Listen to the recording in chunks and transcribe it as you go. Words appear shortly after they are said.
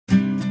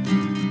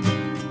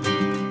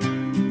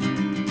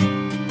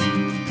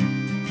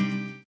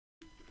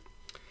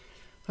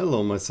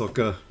Hello, my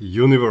soccer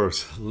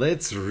universe.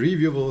 Let's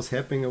review what was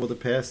happening over the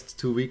past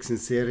 2 weeks in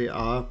Serie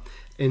A.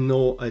 And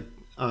no,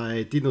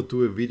 I did not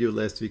do a video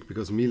last week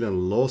because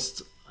Milan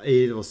lost.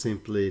 It was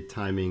simply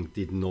timing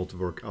did not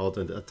work out,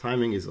 and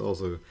timing is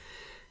also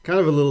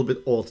kind of a little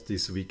bit odd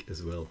this week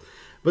as well.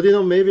 But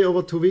maybe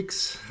over 2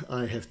 weeks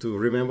I have to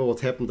remember what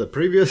happened the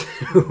previous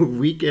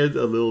weekend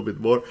a little bit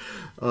more.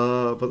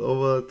 But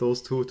over those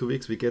two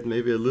weeks we get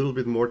maybe a little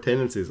bit more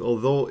tendencies.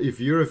 Although if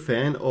you're a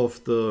fan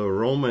of the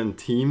Roman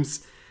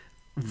teams,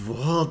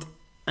 what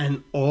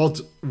an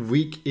odd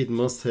week it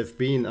must have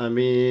been. I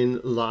mean,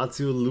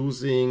 Lazio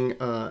losing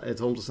at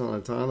home to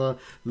Salernitana,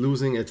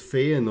 losing at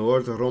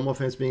Feyenoord, the Roma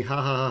fans being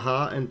ha ha ha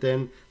ha, and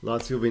then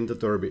Lazio win the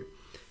derby.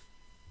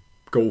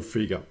 Go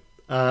figure.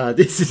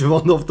 This is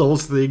one of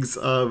those things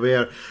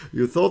where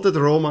you thought that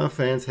Roma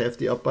fans have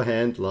the upper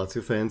hand,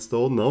 Lazio fans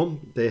don't know.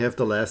 They have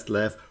the last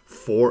laugh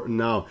for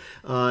now.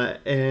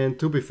 And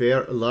to be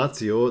fair,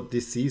 Lazio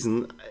this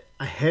season,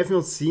 I have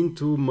not seen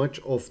too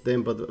much of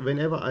them, but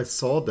whenever I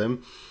saw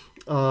them,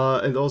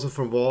 and also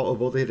from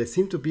what they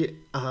seem to be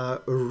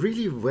a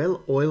really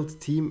well-oiled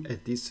team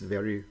at this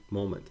very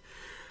moment.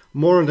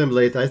 More on them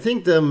later. I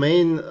think the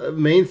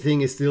main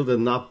thing is still that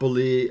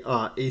Napoli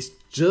is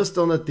just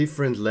on a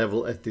different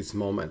level at this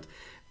moment.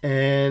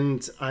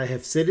 And I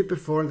have said it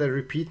before and I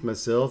repeat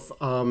myself,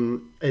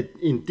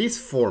 in this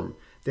form,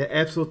 they're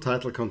absolute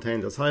title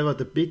contenders. However,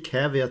 the big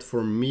caveat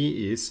for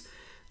me is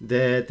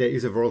that there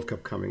is a World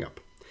Cup coming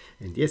up.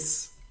 And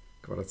yes,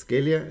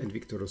 Kvaratskhelia and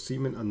Victor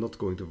Osimhen are not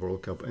going to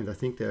World Cup. And I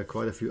think there are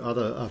quite a few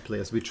other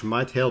players which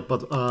might help.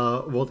 But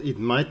what it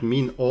might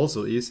mean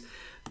also is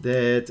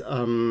that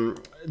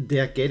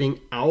they're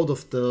getting out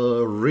of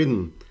the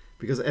rhythm.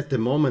 Because at the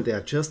moment they are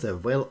just a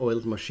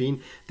well-oiled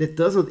machine that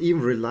doesn't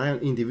even rely on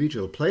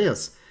individual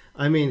players.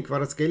 I mean,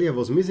 Kvaratskhelia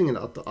was missing in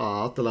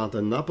Atalanta,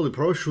 and Napoli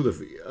probably should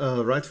have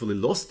rightfully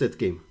lost that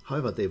game.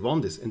 However, they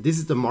won this, and this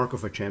is the mark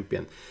of a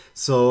champion.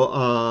 So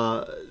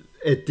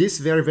at this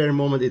very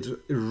moment, it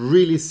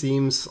really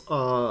seems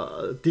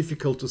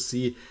difficult to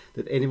see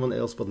that anyone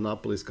else but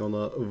Napoli is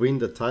gonna win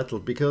the title,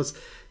 because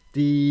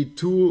the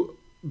two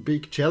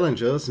big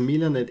challengers,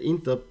 Milan and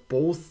Inter,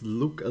 both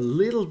look a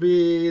little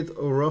bit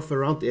rough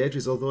around the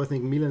edges, although I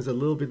think Milan is a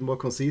little bit more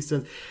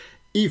consistent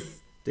if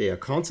they are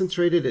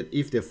concentrated and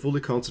if they're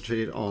fully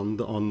concentrated on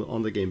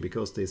the game,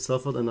 because they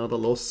suffered another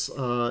loss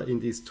in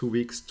these 2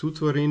 weeks to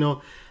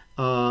Torino,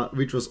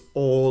 which was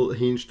all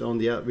hinged on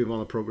we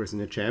want to progress in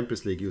the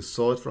Champions League. You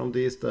saw it from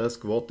the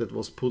squad that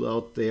was put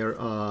out there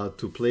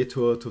to play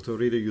to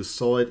Torino. You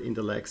saw it in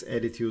the lax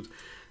attitude,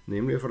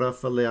 namely of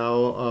Rafael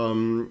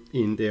Leao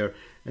in there.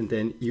 And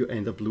then you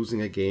end up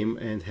losing a game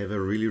and have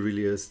a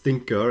really a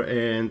stinker.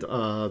 And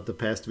the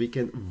past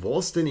weekend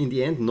was then in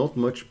the end not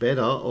much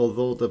better,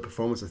 although the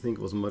performance I think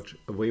was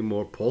way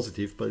more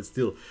positive, but it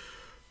still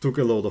took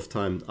a lot of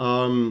time.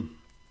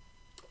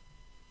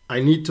 I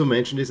need to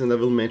mention this, and I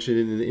will mention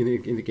it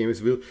in the game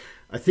as well.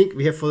 I think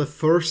we have for the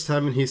first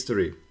time in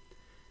history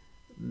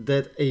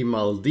that a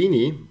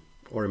Maldini,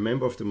 or a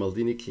member of the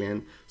Maldini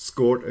clan,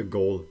 scored a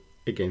goal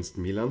against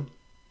Milan.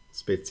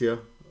 Spezia.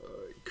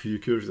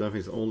 Curious enough,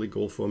 his only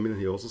goal for Milan,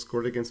 he also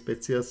scored against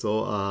Spezia,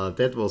 so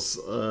that was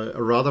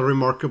rather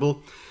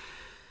remarkable.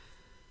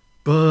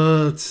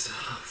 But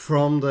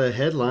from the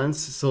headlines,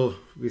 so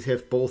we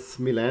have both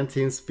Milan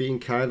teams being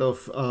kind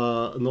of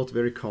not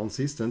very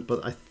consistent,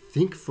 but I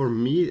think for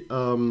me,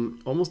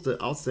 almost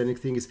the outstanding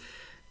thing is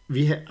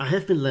I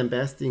have been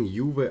lambasting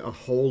Juve a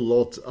whole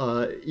lot.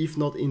 If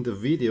not in the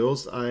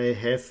videos, I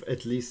have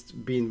at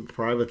least been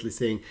privately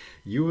saying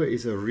Juve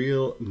is a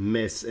real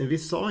mess. And we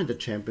saw in the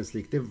Champions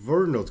League, they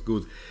were not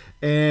good.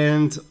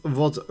 And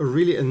what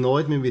really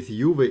annoyed me with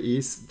Juve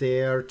is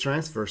their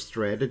transfer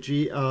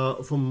strategy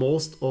for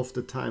most of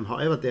the time.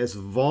 However, there's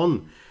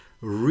one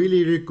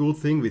really good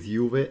thing with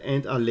Juve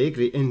and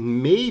Allegri,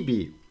 and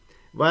maybe,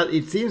 while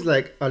it seems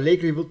like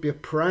Allegri would be a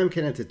prime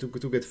candidate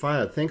to get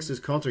fired, thanks to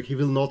his contract, he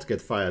will not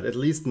get fired, at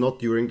least not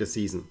during the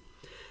season.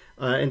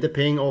 And they're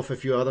paying off a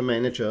few other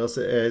managers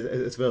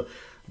as well.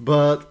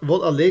 But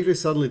what Allegri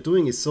is suddenly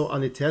doing is so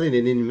un-Italian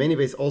and in many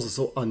ways also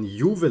so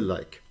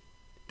un-Juve-like.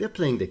 They're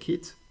playing the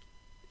kids.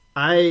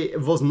 I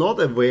was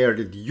not aware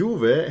that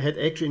Juve had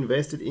actually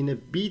invested in a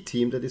B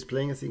team that is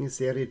playing, I think, in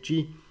Serie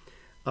G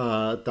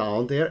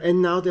down there.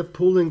 And now they're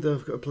pulling the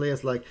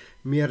players like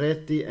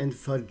Miretti and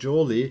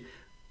Fagioli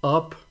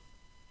up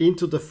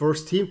into the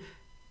first team,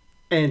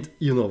 and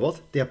you know what?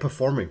 They are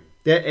performing.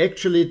 They're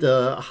actually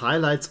the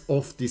highlights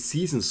of the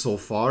season so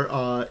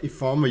far,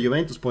 from a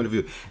Juventus point of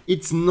view.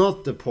 It's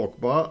not the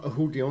Pogba,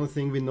 who the only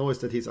thing we know is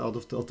that he's out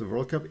of the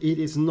World Cup. It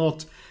is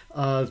not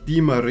Di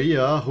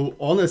Maria, who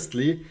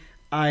honestly,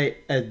 I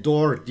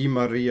adore Di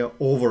Maria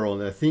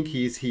overall. I think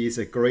he's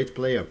a great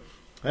player.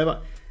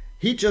 However,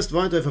 he just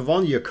wanted to have a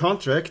 1-year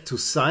contract to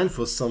sign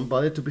for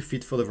somebody to be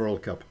fit for the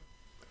World Cup.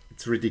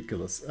 It's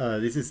ridiculous.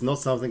 This is not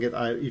something that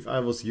if I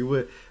was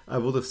you, I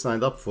would have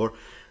signed up for.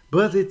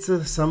 But it's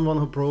someone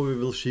who probably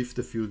will shift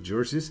a few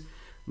jerseys.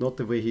 Not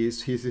the way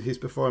he's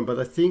performing. But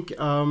I think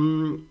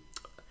under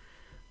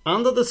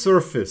the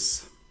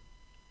surface,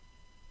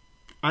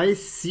 I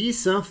see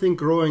something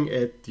growing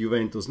at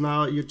Juventus.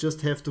 Now you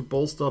just have to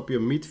bolster up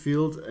your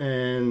midfield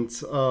and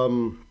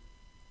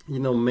you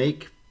know,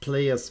 make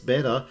players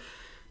better.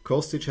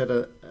 Kostic had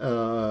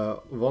a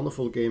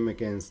wonderful game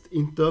against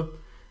Inter,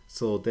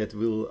 so that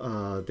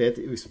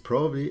is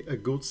probably a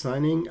good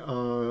signing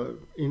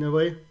in a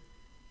way.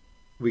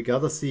 We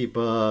gotta see,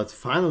 but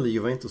finally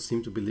Juventus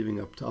seem to be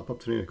living up to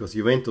Torino, because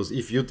Juventus,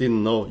 if you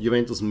didn't know,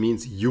 Juventus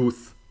means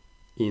youth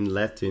in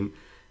Latin,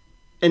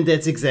 and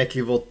that's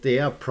exactly what they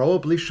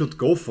probably should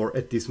go for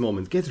at this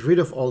moment. Get rid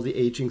of all the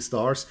aging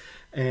stars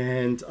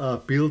and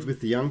build with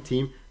the young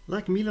team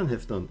like Milan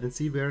have done, and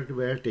see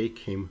where they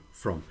came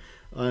from.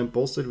 I'm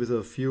bolstered with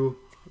a few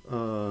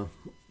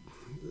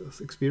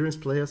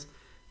experienced players,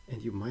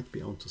 and you might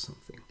be onto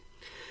something.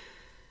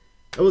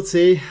 I would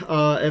say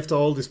after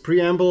all this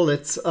preamble,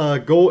 let's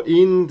go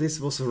in. This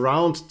was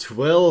round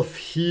 12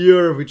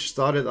 here, which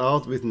started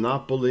out with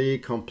Napoli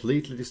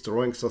completely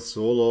destroying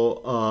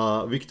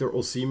Sassuolo, Victor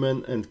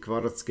Osimhen and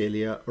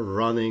Kvaratskhelia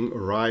running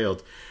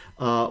riot.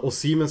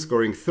 Osimhen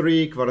scoring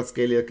 3,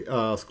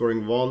 Kvaratskhelia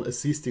scoring 1,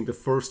 assisting the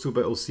first 2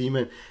 by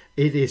Osimhen.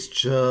 It is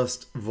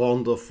just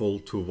wonderful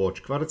to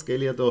watch.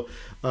 Kvaratskhelia though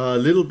a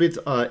little bit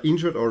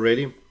injured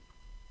already,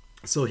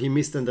 so he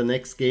missed in the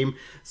next game.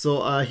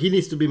 So he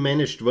needs to be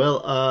managed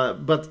well.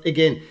 But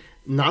again,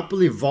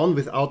 Napoli won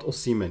without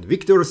Osimhen.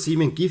 Victor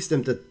Osimhen gives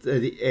them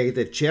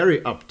the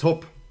cherry up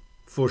top,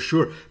 for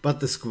sure. But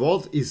the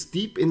squad is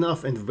deep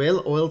enough and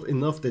well-oiled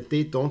enough that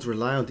they don't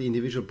rely on the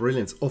individual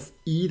brilliance of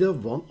either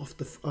one of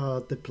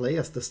the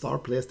players, the star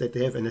players that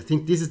they have. And I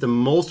think this is the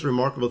most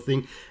remarkable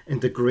thing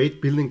and the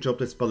great building job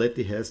that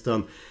Spalletti has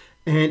done.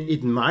 And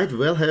it might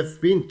well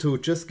have been to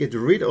just get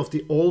rid of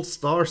the old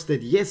stars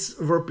that, yes,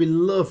 were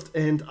beloved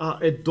and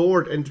are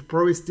adored and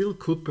probably still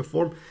could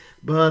perform,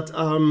 but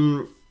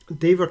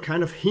they were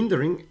kind of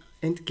hindering,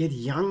 and get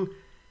young,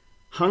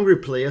 hungry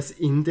players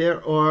in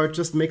there, or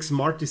just make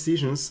smart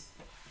decisions.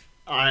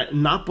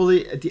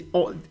 Napoli, it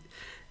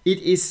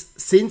is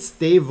since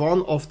day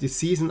one of the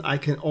season, I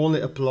can only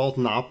applaud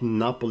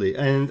Napoli.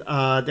 And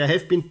there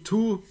have been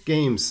 2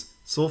 games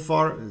so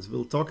far, as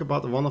we'll talk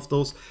about one of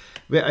those,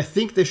 where I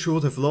think they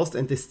should have lost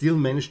and they still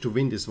managed to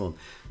win this one.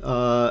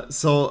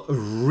 So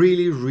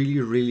really,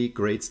 really, really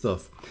great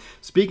stuff.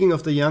 Speaking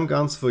of the young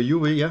guns for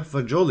Juve, yeah,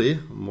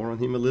 Fagioli, more on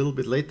him a little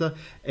bit later,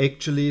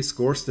 actually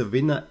scores the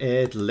winner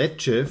at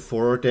Lecce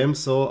for them.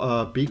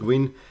 So big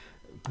win,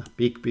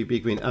 big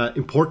win,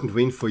 important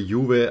win for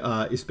Juve,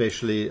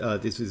 especially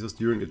this was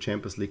during the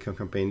Champions League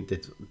campaign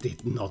that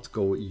did not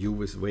go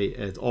Juve's way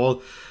at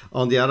all.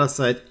 On the other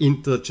side,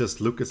 Inter,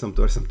 just look at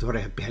Sampdoria.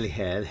 Sampdoria barely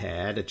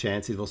had a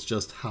chance. It was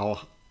just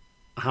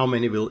how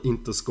many will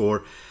Inter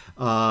score?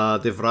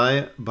 De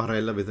Vrij,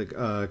 Barella with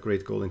a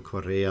great goal, and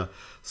Correa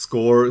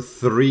score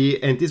 3.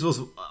 And this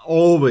was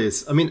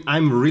always, I mean,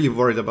 I'm really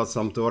worried about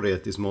Sampdoria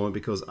at this moment,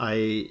 because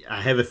I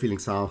have a feeling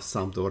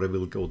Sampdoria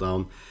will go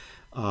down.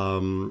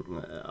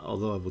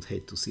 Although I would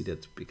hate to see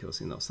that,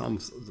 because, you know, some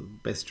of the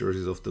best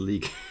jerseys of the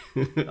league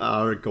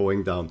are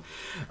going down.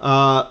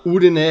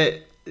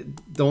 Udine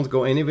don't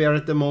go anywhere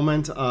at the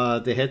moment.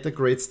 They had a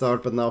great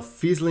start, but now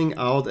fizzling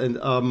out and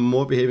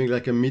more behaving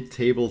like a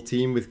mid-table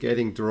team, with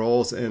getting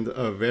draws and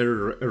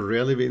very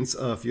rarely wins.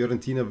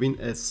 Fiorentina win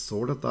a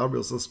sort of derby,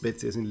 also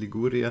Spezia is in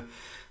Liguria,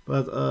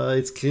 but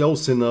it's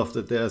close enough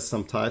that there's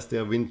some ties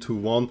there. Win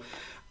 2-1.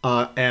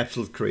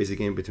 Absolute crazy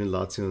game between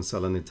Lazio and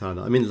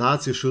Salernitana. I mean,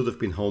 Lazio should have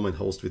been home and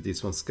host with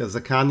this one.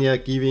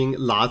 Zaccagnà giving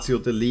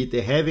Lazio the lead.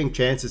 They're having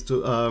chances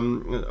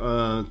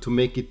to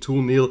make it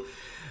 2-0.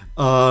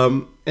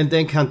 And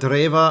then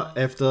Candreva,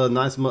 after a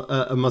nice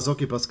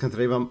Mazzocchi pass,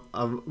 Candreva,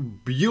 a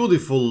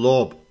beautiful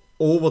lob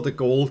over the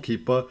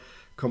goalkeeper,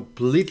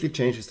 completely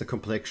changes the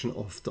complexion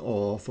of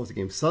the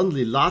game.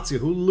 Suddenly, Lazio,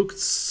 who looked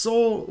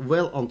so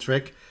well on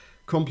track,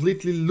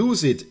 completely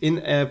lose it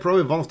in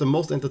probably one of the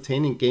most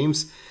entertaining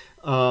games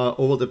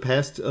over the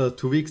past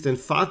 2 weeks. Then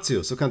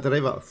Fazio, so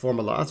Candreva,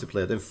 former Lazio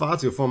player, then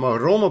Fazio, former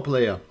Roma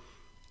player,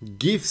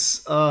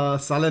 gives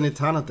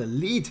Salernitana the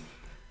lead,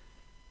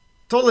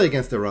 totally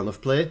against the run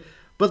of play.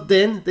 But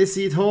then they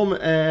see it home,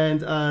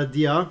 and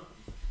Dia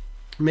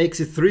makes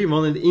it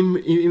 3-1, and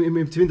in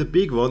between the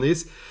big one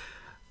is,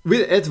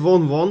 at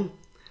 1-1,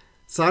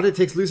 Sarri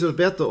takes Luis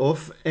Alberto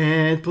off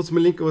and puts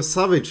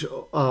Milinkovic-Savic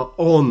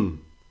on.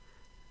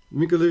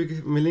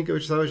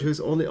 Milinkovic-Savic, who's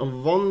only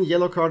on 1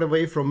 yellow card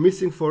away from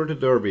missing for the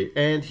derby,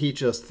 and he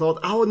just thought,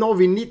 oh no,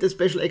 we need a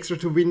special extra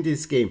to win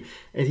this game.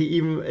 And he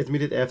even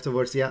admitted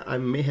afterwards, yeah, I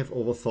may have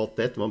overthought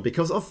that one,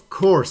 because of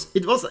course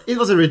it was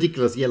a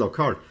ridiculous yellow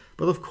card,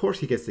 but of course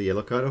he gets the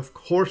yellow card, of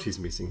course he's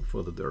missing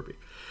for the derby.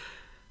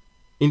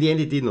 In the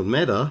end, it did not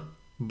matter,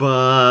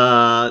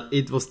 but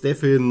it was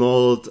definitely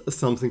not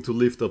something to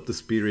lift up the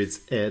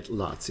spirits at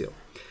Lazio.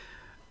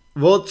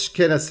 What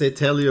can I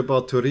tell you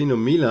about Torino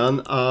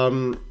Milan?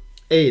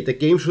 The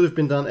game should have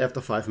been done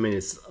after 5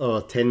 minutes,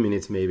 10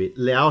 minutes maybe.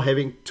 Leao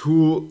having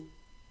 2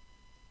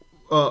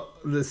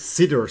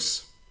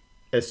 sitters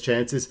as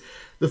chances.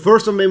 The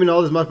first one maybe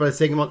not as much, but the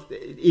second one,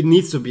 it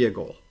needs to be a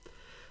goal.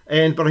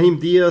 and Brahim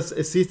Diaz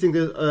assisting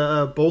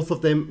both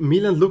of them.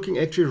 Milan looking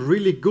actually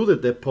really good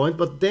at that point,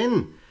 but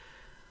then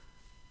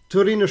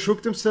Torino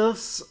shook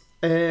themselves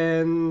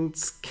and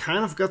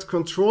kind of got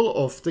control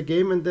of the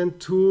game, and then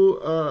two,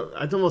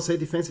 I don't want to say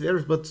defensive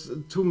errors, but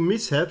two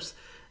mishaps,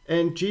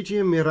 and Gigi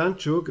and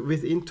Miranchuk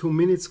within 2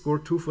 minutes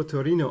scored 2 for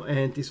Torino,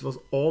 and this was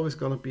always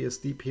going to be a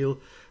steep hill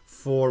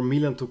for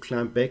Milan to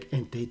climb back,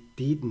 and they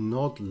did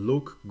not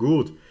look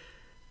good.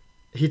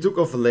 He took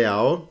off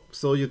Leao,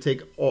 so you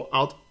take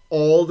out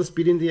all the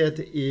speed in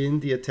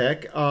the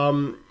attack,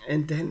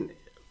 and then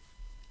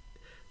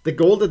the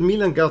goal that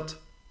Milan got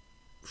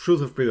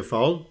should have been a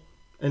foul,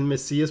 and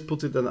Messias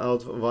put it then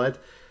out wide.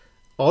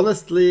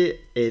 Honestly,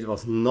 it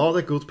was not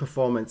a good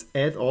performance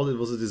at all. It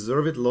was a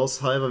deserved loss.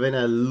 However, when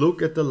I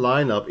look at the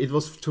lineup, it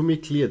was to me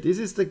clear this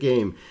is the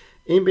game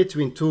in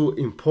between two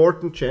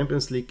important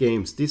Champions League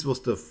games. This was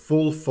the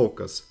full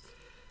focus.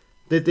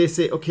 That they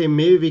say, okay,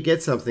 maybe we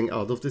get something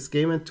out of this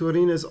game, and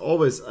Torino is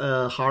always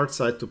a hard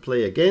side to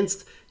play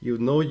against. You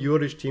know,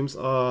 Juric teams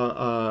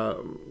are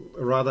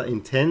rather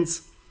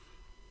intense.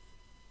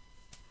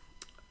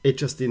 It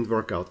just didn't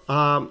work out.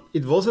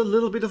 It was a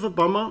little bit of a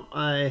bummer,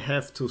 I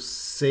have to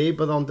say,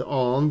 but on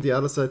the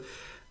other side,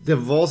 there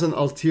was an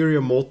ulterior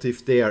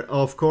motive there.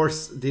 Of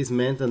course, this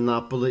meant that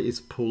Napoli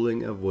is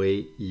pulling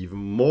away even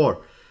more.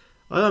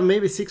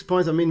 Maybe 6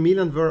 points. I mean,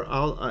 Milan were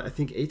out, I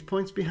think, 8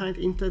 points behind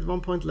Inter at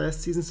one point last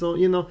season. So,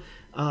 you know,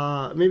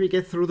 maybe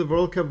get through the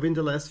World Cup, win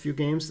the last few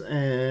games,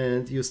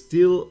 and you're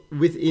still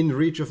within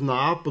reach of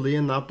Napoli,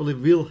 and Napoli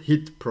will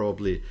hit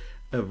probably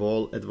a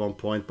wall at one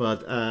point.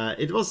 But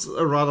it was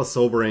a rather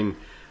sobering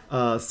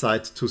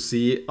sight to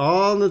see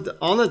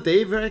on a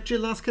day where actually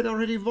Last had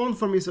already won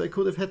for me, so I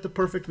could have had the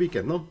perfect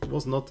weekend. No, it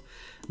was not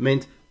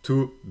meant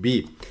to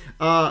be.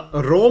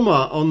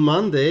 Roma on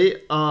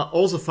Monday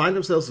also find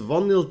themselves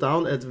 1-0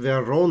 down at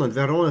Verona. And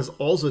Verona is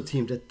also a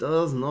team that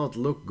does not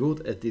look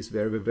good at this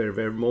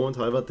very moment.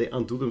 However, they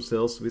undo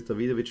themselves with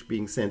Davidovic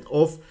being sent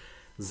off.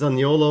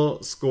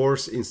 Zaniolo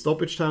scores in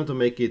stoppage time to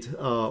make it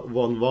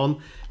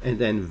 1-1, and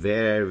then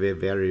very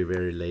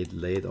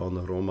late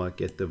on Roma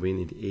get the win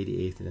in the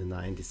 88th and the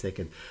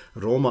 92nd.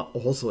 Roma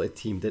also a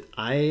team that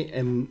I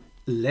am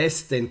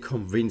less than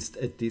convinced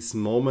at this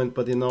moment,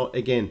 but you know,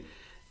 again,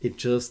 it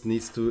just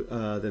needs to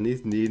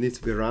needs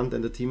to be run.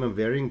 And the team I'm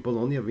wearing,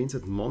 Bologna, wins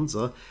at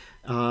Monza.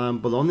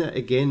 Bologna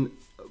again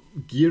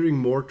gearing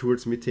more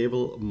towards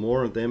mid-table,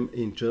 more on them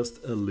in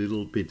just a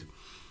little bit.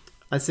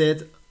 I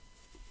said,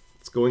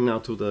 it's going now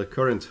to the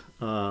current,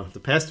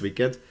 the past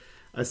weekend.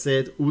 I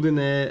said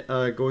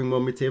Udine going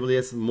more mid-table,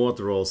 yes, more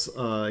draws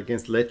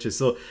against Lecce.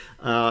 So,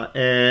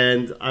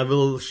 and I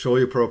will show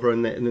you proper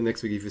in the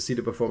next week. If you see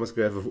the performance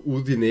graph of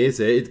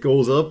Udinese, it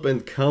goes up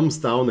and comes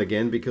down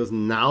again because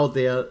now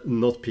they are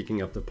not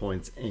picking up the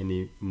points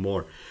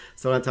anymore.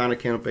 Salernitana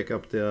cannot back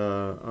up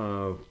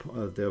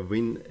their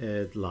win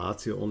at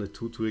Lazio, only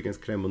 2-2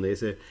 against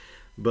Cremonese.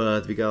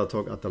 But we gotta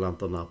talk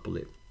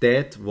Atalanta-Napoli.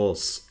 That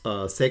was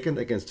second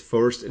against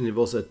first, and it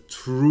was a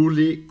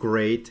truly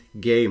great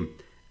game.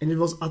 And it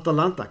was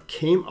Atalanta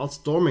came out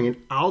storming and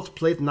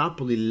outplayed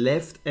Napoli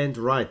left and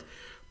right.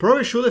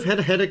 Probably should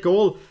have had a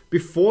goal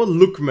before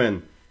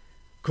Lookman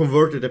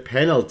converted a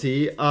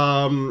penalty with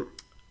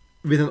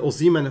an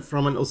Osimhen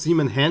from an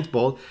Osimhen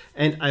handball.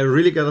 And I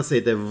really gotta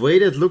say, the way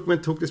that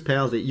Lookman took this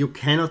penalty, you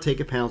cannot take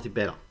a penalty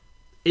better.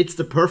 It's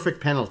the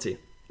perfect penalty.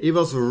 It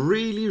was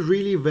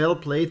really well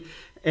played,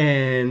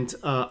 and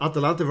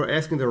Atalanta were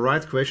asking the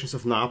right questions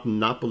of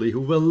Napoli,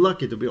 who were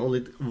lucky to be only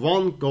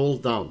 1 goal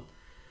down.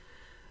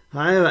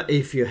 However,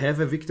 if you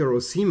have a Victor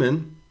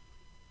Osimhen,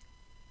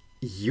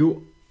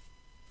 you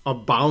are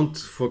bound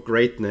for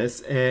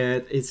greatness,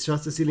 and it's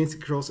just a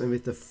Zielinski cross, and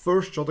with the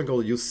first shot on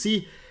goal, you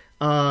see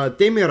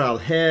Demiral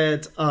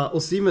had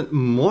Osimhen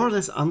more or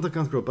less under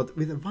control, but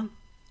with one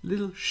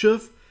little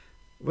shove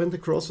when the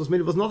cross was made,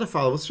 it was not a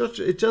foul, it was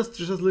just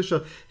a little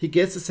shot. He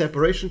gets the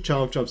separation,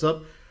 jumps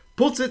up,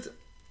 puts it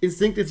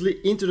instinctively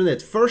into the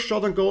net. First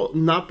shot on goal,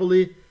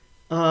 Napoli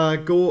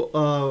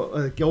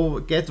go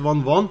get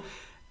 1-1.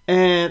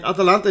 And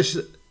Atalanta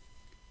is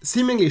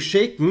seemingly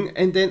shaken,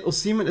 and then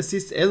Osimhen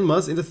assists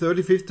Elmas in the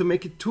 35th to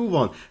make it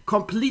 2-1,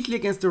 completely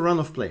against the run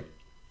of play.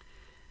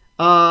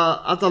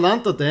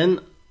 Atalanta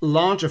then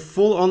launch a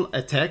full-on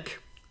attack,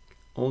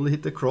 only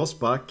hit the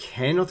crossbar,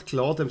 cannot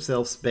claw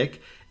themselves back,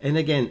 and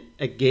again,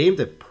 a game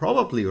that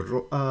probably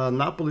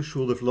Napoli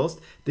should have lost.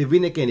 They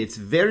win again. It's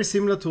very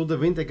similar to the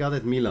win they got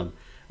at Milan,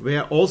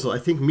 where also I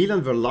think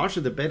Milan were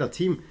largely the better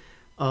team,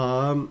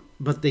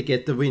 but they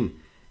get the win.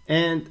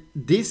 And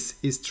this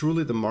is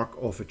truly the mark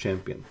of a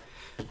champion.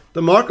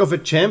 The mark of a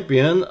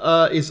champion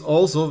is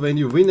also when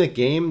you win a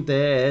game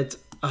that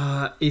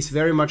is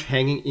very much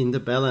hanging in the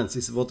balance,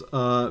 is what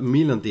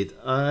Milan did.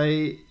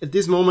 At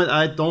this moment,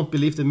 I don't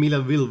believe that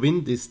Milan will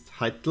win this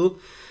title,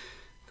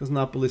 because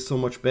Napoli is so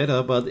much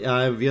better, but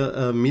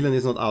Milan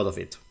is not out of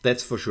it,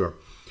 that's for sure.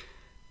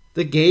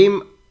 The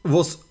game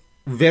was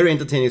very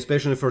entertaining,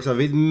 especially in the first half,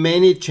 with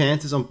many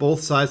chances on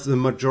both sides. The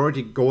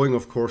majority going,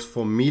 of course,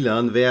 for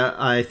Milan, where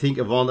I think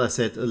Avanda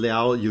said,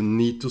 Leao, you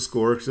need to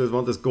score. So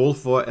Avanda's goal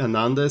for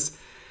Hernandez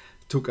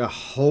took a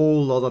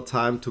whole lot of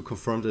time to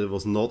confirm that it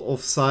was not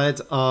offside.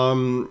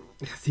 I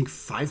think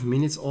 5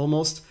 minutes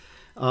almost,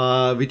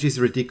 which is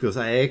ridiculous.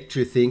 I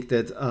actually think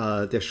that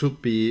there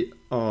should be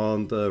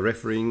on the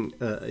refereeing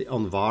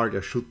on VAR,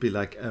 there should be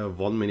like a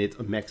 1 minute,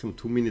 a maximum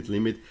 2 minute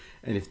limit.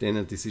 And if then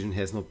a decision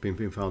has not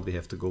been found, we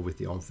have to go with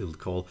the on-field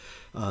call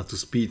to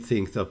speed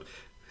things up.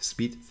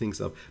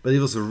 But it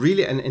was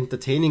really an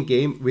entertaining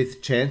game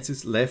with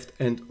chances left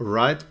and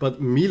right.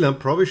 But Milan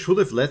probably should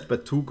have led by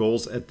 2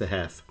 goals at the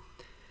half.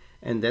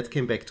 And that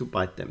came back to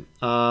bite them.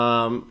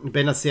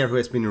 Benacer, who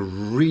has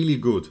been really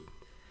good,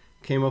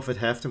 came off at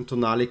halftime.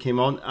 Tonali came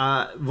on.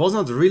 Was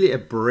not really a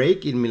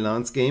break in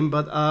Milan's game,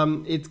 but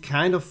it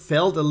kind of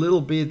felt a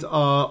little bit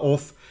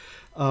off.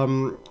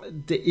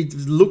 It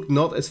looked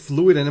not as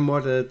fluid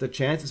anymore. The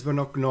chances were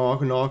not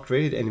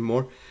created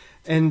anymore.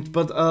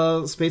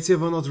 But Spezia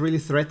were not really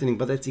threatening.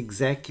 But that's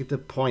exactly the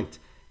point.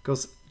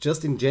 Because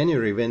just in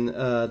January, when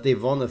they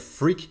won a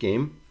freak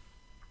game,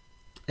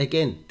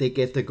 again, they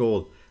get the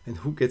goal. And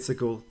who gets the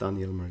goal?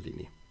 Daniel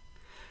Maldini.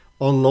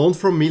 On loan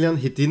from Milan,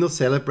 he did not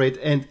celebrate.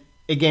 And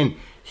again,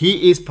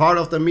 he is part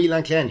of the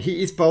Milan clan.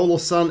 He is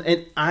Paolo's son.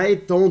 And I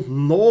don't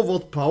know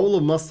what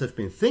Paolo must have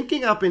been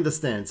thinking up in the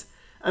stands.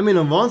 I mean,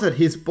 on one side,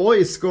 his boy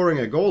is scoring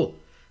a goal.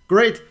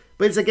 Great.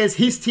 But it's against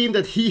his team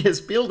that he is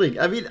building.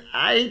 I mean,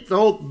 I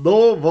don't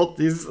know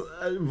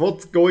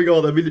what's going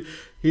on. I mean,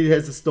 he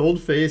has a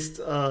stone-faced,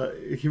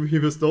 he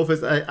was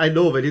stone-faced. I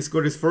know when he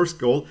scored his first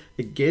goal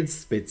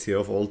against Spezia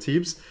of all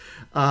teams,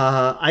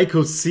 I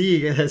could see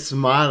his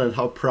smile and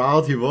how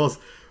proud he was.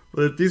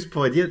 But at this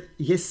point,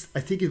 yes, I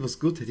think it was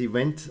good that he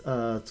went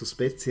to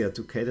Spezia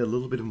to get a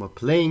little bit more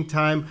playing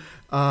time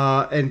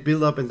and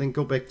build up and then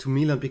go back to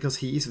Milan, because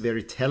he is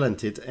very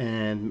talented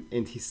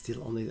and he's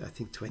still only, I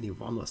think,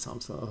 21 or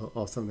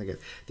something like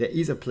that. There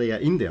is a player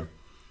in there.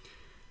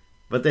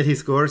 But that he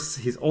scores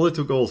his only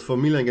 2 goals for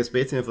Milan against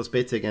Spezia and for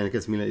Spezia again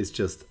against Milan is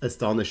just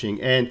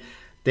astonishing. And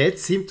that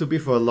seemed to be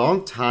for a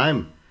long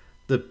time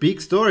the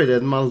big story,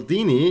 that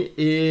Maldini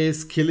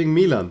is killing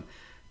Milan.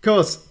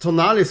 Because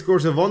Tonali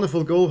scores a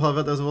wonderful goal,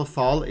 however, there's a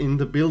foul in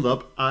the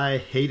build-up. I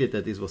hated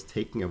that this was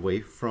taken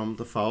away from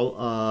the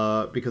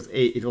foul, because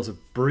A, it was a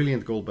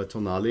brilliant goal by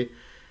Tonali,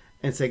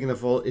 and second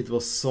of all, it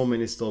was so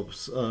many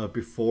stops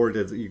before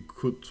that you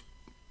could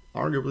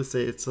arguably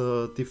say it's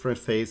a different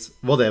phase,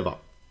 whatever.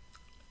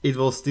 It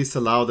was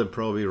disallowed, and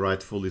probably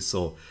rightfully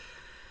so.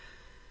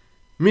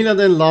 Milan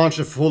then launched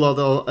a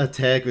full-out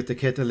attack with the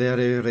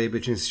Ketelere,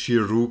 Rebic and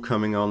Giroud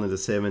coming on in the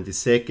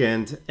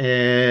 72nd.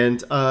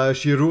 And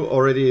Giroud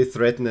already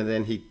threatened, and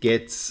then he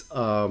gets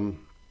the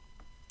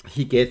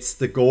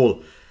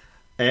goal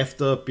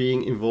after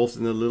being involved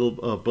in a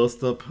little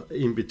bust-up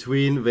in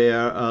between,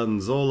 where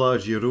Nzola,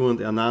 Giroud and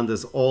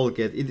Hernandez all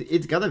get...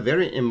 It got a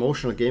very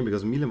emotional game,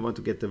 because Milan wanted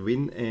to get the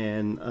win,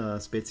 and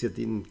Spezia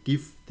didn't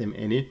give them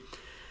any.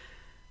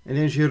 And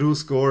then Giroud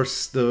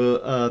scores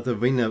the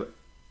winner.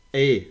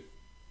 A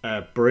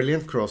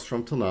brilliant cross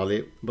from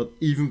Tonali, but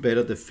even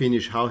better the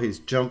finish, how he's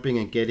jumping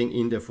and getting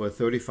in there for a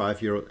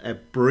 35-year-old. A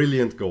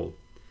brilliant goal.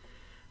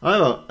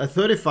 However, a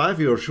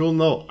 35-year-old should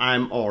know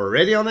I'm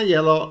already on a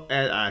yellow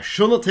and I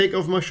should not take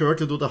off my shirt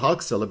to do the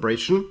Hulk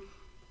celebration,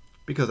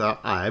 because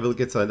I will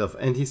get signed off.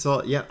 And he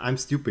saw, yeah, I'm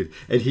stupid.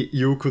 And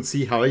you could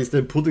see how he's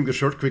then putting the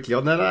shirt quickly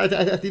on. No, I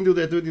didn't do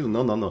that.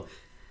 No.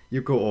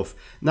 You go off.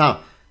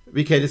 Now,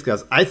 we can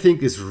discuss. I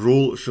think this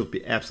rule should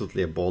be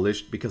absolutely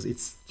abolished, because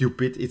it's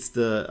stupid. It's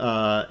the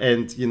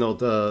and you know,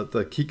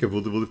 the kicker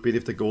would have been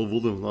if the goal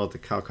would have not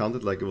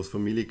counted like it was for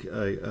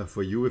Milik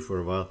for Juve for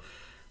a while.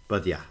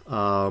 But yeah,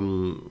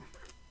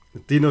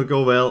 it did not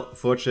go well.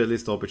 Fortunately,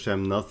 stoppage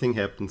time, nothing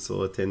happened,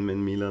 so a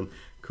 10-man Milan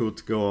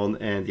could go on.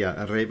 And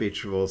yeah,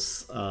 Rebic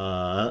was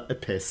a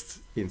pest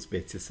in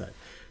Spezia's side.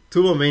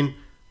 2-1 win.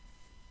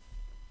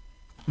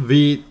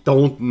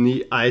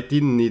 I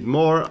didn't need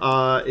more.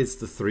 It's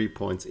the 3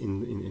 points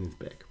in its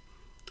bag.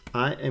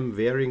 I am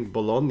wearing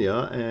Bologna,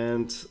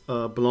 and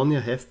Bologna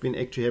have been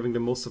actually having the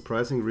most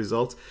surprising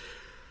results.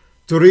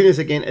 Torino is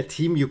again a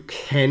team you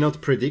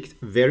cannot predict,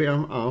 very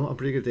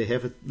unpredictable. They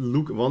have a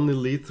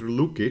 1-0 lead through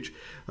Lukic.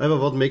 However,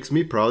 what makes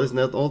me proud is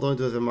not only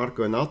to have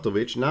Marko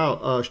Arnautovic.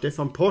 Now,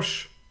 Stefan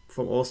Posch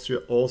from Austria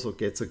also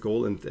gets a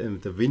goal, and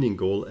the winning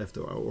goal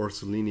after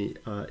Orsolini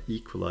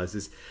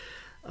equalizes.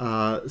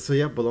 So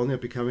yeah, Bologna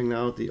becoming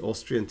now the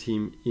Austrian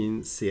team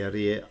in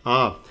Serie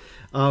A.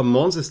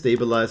 Monza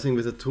stabilizing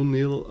with a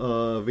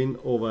 2-0 win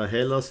over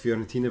Hellas.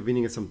 Fiorentina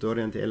winning at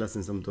Sampdoria, and Hellas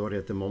and Sampdoria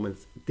at the moment,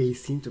 they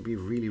seem to be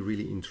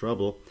really in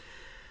trouble.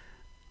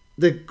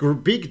 The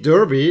big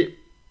derby,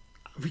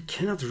 we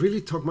cannot really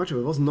talk much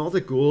about. It was not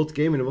a good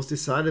game, and it was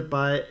decided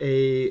by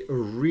a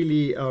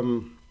really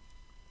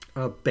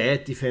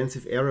bad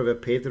defensive error where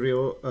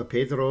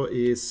Pedro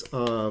is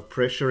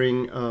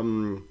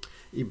pressuring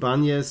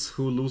Ibanez,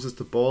 who loses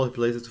the ball. He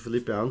plays it to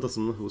Felipe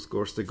Anderson, who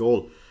scores the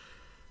goal.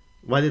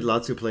 Why did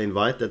Lazio play in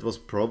white? That was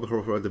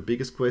probably the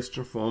biggest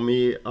question for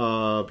me,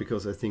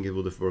 because I think it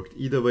would have worked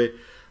either way.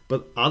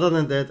 But other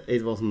than that,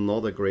 it was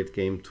not a great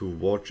game to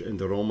watch, and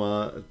the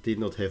Roma did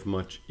not have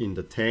much in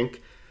the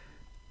tank.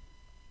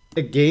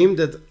 A game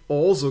that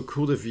also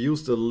could have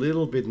used a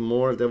little bit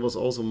more, there was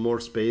also more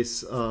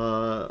space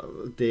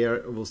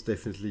there, was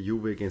definitely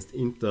Juve against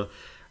Inter,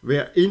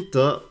 where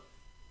Inter,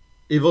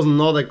 it was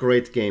not a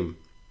great game.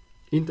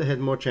 Inter had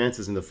more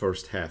chances in the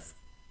first half.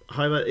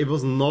 However, it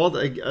was not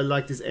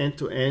like this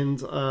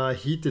end-to-end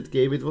heated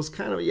game. It was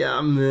kind of, yeah,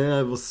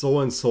 it was so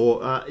and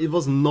so. It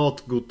was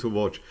not good to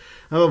watch.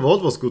 However,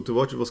 what was good to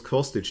watch, it was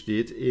Kostic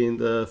did in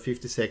the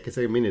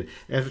 52nd minute.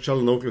 After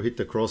Çalhanoğlu hit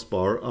the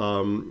crossbar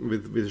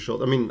with a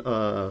shot. I mean,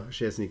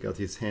 Szczesny got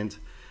his hand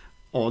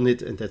on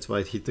it, and that's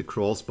why it hit the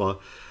crossbar.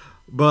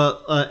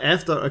 But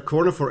after a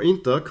corner for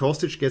Inter,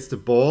 Kostic gets the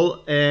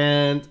ball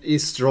and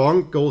is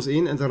strong, goes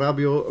in, and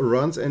Rabiot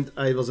runs, and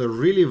it was a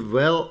really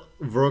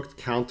well-worked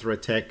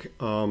counter-attack.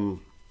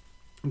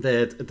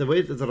 That the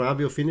way that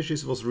Rabiot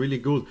finishes was really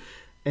good.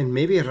 And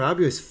maybe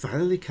Rabiot is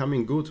finally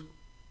coming good.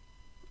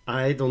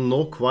 I don't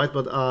know quite,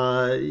 but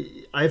I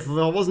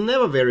was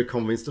never very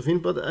convinced of him.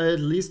 But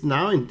at least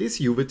now in this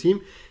Juve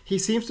team, he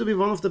seems to be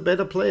one of the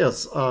better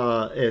players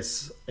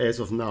as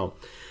of now.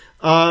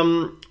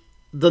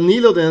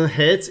 Danilo then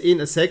heads in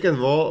a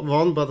second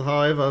one, but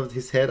however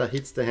his header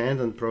hits the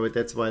hand, and probably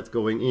that's why it's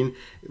going in.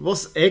 It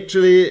was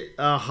actually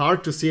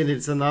hard to see, and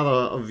it's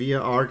another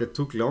VAR that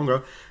took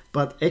longer.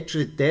 But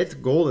actually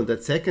that goal and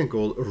that second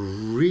goal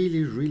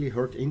really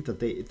hurt Inter.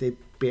 They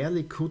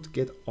barely could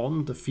get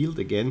on the field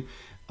again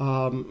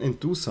and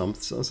do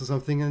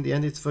something. In the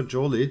end, it's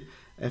Fagioli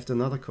after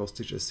another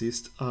Kostic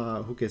assist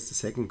who gets the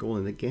second goal.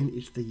 And again,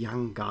 it's the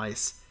young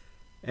guys,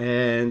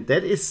 and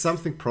that is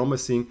something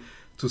promising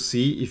to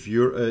see if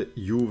you're a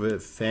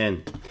Juve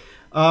fan.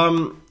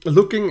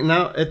 Looking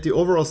now at the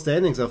overall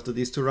standings after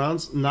these two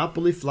rounds,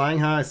 Napoli flying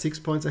high, 6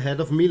 points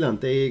ahead of Milan.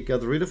 They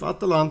got rid of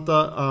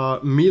Atalanta.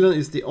 Milan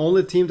is the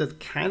only team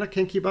that kind of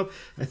can keep up.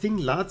 I think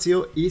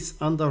Lazio is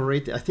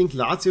underrated. I think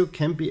Lazio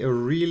can be a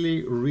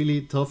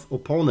really tough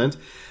opponent.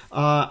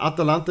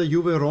 Atalanta,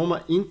 Juve,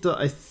 Roma, Inter,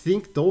 I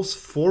think those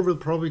four will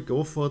probably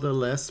go for the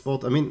last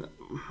spot. I mean,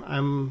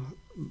 I'm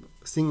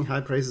singing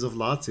high praises of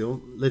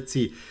Lazio. Let's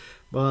see.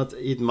 But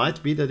it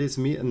might be that it's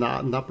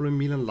Napoli,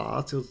 Milan,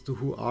 Lazio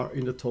who are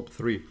in the top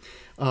three.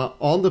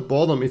 On the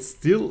bottom, it's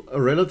still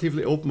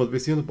relatively open, but we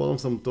see on the bottom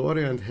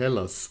Sampdoria and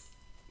Hellas.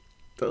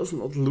 Does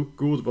not look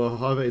good, but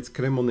however, it's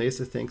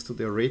Cremonese thanks to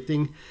their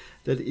rating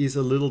that is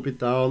a little bit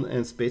down,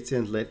 and Spezia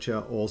and Lecce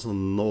are also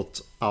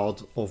not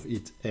out of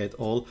it at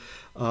all.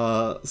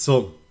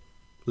 So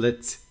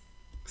let's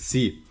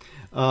see.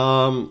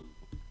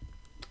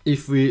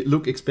 If we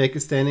look expected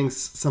standings,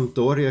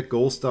 Sampdoria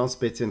goes down,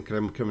 Spezia and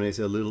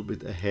Cremonese a little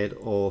bit ahead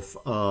of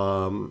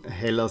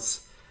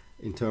Hellas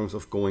in terms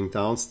of going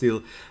down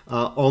still.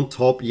 On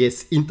top,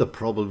 yes, Inter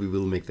probably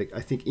will make that.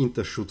 I think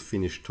Inter should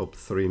finish top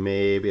three.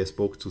 Maybe I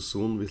spoke too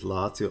soon with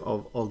Lazio,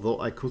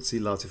 although I could see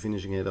Lazio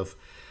finishing ahead of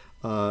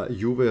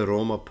Juve,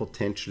 Roma,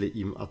 potentially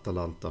even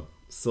Atalanta.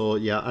 So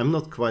yeah, I'm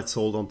not quite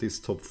sold on this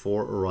top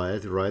four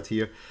right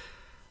here.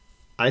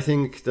 I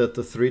think that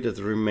the three that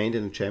remained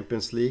in the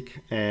Champions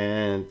League,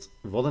 and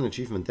what an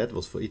achievement that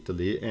was for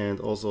Italy, and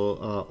also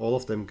all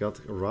of them got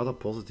rather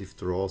positive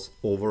draws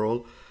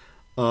overall.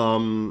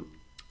 I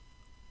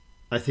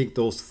think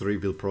those three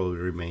will probably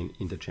remain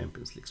in the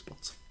Champions League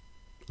spots.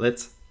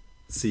 Let's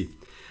see.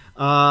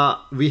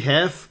 We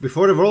have,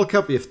 before the World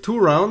Cup, we have two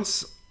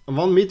rounds.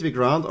 One midweek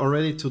round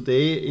already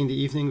today in the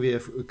evening. We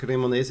have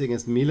Cremonese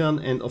against Milan,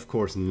 and of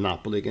course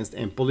Napoli against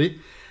Empoli.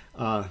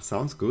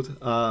 Sounds good.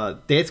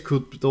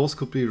 Those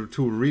could be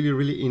two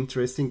really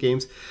interesting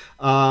games.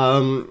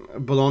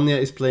 Bologna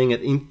is playing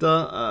at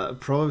Inter.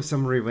 Probably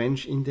some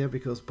revenge in there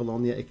because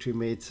Bologna actually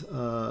made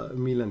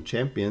Milan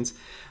champions.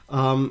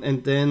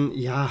 And then,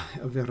 yeah,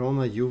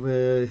 Verona,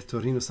 Juve,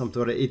 Torino,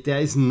 Sampdoria. There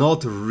is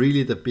not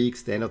really the big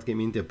standout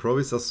game in there.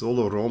 Probably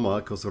Sassuolo, Roma,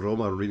 because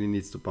Roma really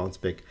needs to bounce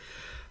back.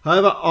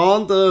 However,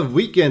 on the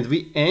weekend,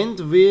 we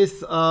end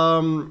with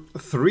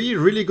three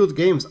really good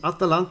games.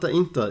 Atalanta,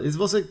 Inter.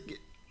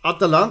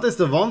 Atalanta is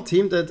the one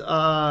team that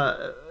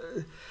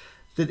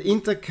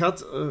Inter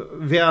cut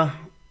where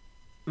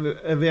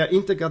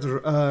Inter got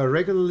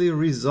regularly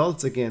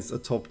results against a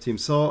top team.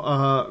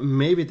 So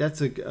maybe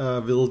that's a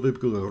little bit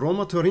good.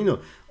 Roma, Torino,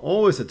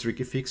 always a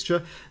tricky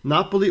fixture.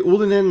 Napoli,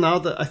 Udine.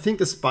 Now I think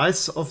the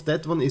spice of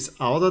that one is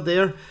out of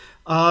there.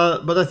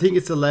 But I think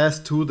it's the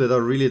last two that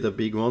are really the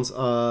big ones.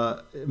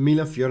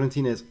 Milan,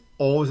 Fiorentina is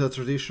always a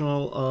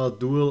traditional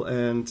duel,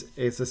 and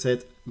as I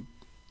said,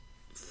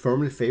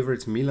 firmly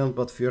favorites Milan,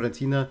 but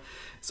Fiorentina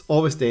is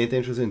always the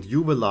dangerous, and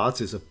Juve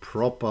Lazio is a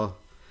proper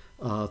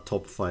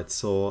top fight.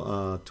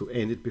 So to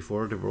end it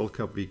before the World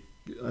Cup,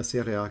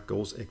 Serie A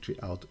goes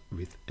actually out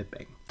with a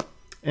bang.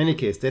 Any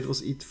case, that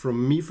was it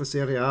from me for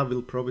Serie A.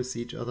 We'll probably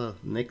see each other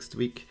next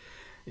week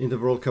in the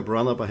World Cup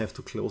run-up. I have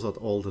to close out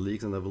all the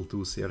leagues, and I will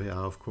do Serie A,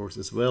 of course,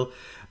 as well.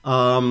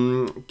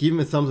 Give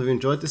me a thumbs up if you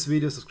enjoyed this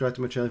video. Subscribe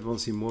to my channel if you want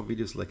to see more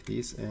videos like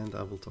this, and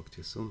I will talk to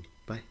you soon.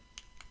 Bye.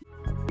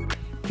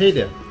 Hey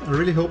there, I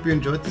really hope you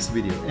enjoyed this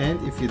video, and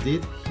if you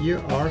did, here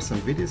are some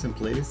videos and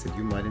playlists that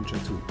you might enjoy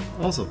too.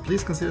 Also,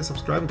 please consider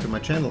subscribing to my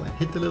channel and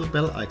hit the little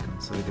bell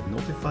icon so you get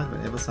notified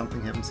whenever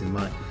something happens in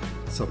my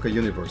soccer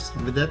universe.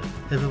 And with that,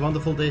 have a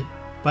wonderful day.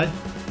 Bye!